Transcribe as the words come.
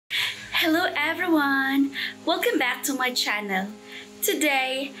Hello everyone! Welcome back to my channel.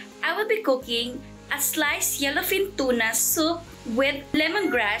 Today, I will be cooking a sliced yellowfin tuna soup with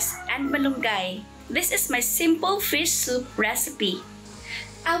lemongrass and malunggay. This is my simple fish soup recipe.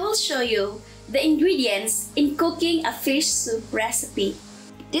 I will show you the ingredients in cooking a fish soup recipe.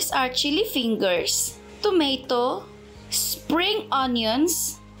 These are chili fingers, tomato, spring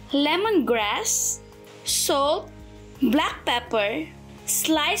onions, lemongrass, salt, black pepper,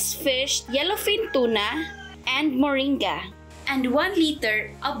 sliced fish, yellowfin tuna, and moringa, and 1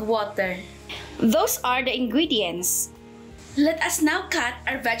 liter of water. Those are the ingredients. Let us now cut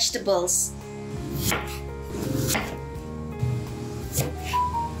our vegetables.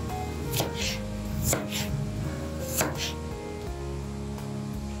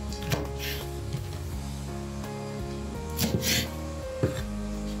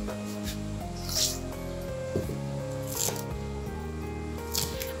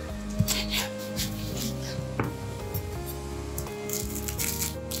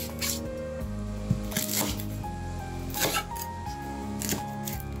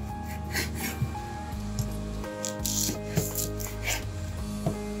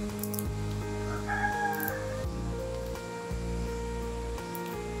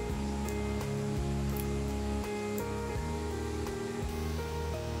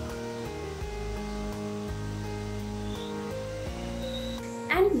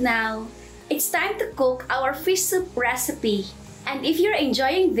 And now, it's time to cook our fish soup recipe. And if you're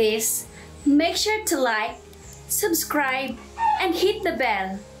enjoying this, make sure to like, subscribe, and hit the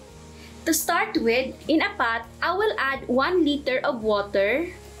bell. To start with, in a pot, I will add 1 liter of water.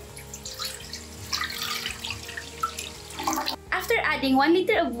 After adding 1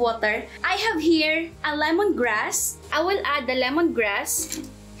 liter of water, I have here a lemongrass. I will add the lemongrass.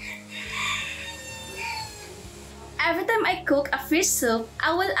 Every time I cook a fish soup,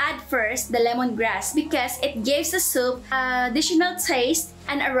 I will add first the lemongrass because it gives the soup additional taste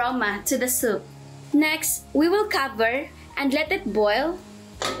and aroma to the soup. Next, we will cover and let it boil.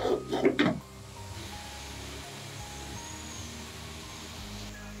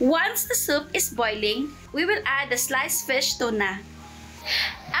 Once the soup is boiling, we will add the sliced fish tuna.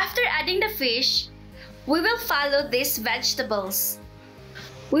 After adding the fish, we will follow these vegetables.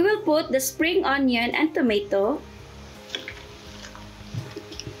 We will put the spring onion and tomato.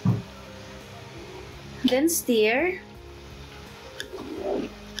 Then stir.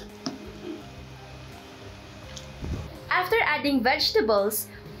 After adding vegetables,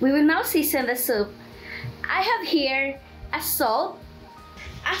 we will now season the soup. I have here a salt.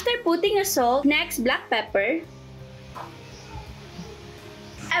 After putting a salt, next black pepper.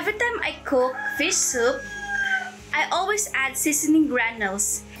 Every time I cook fish soup, I always add seasoning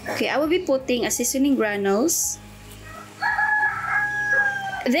granules. Okay, I will be putting a seasoning granules.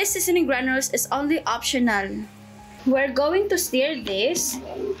 This seasoning granules is only optional. We're going to stir this.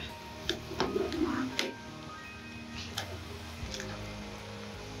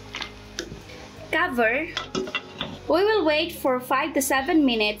 Cover. We will wait for 5 to 7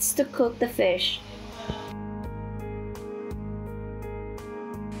 minutes to cook the fish.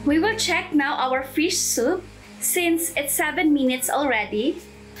 We will check now our fish soup since it's 7 minutes already.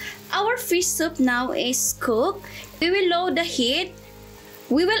 Our fish soup now is cooked. We will lower the heat.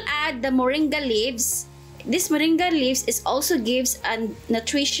 We will add the moringa leaves. This moringa leaves also gives a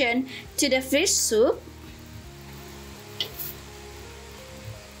nutrition to the fish soup.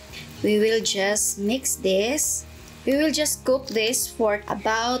 We will just mix this. We will just cook this for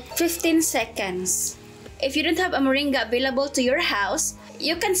about 15 seconds. If you don't have a moringa available to your house,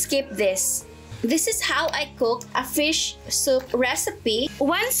 you can skip this. This is how I cook a fish soup recipe.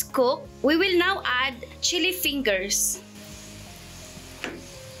 Once cooked, we will now add chili fingers.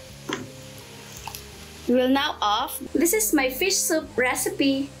 We will now off. This is my fish soup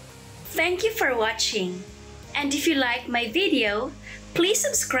recipe. Thank you for watching. And if you like my video, please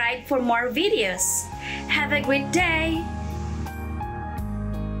subscribe for more videos. Have a great day.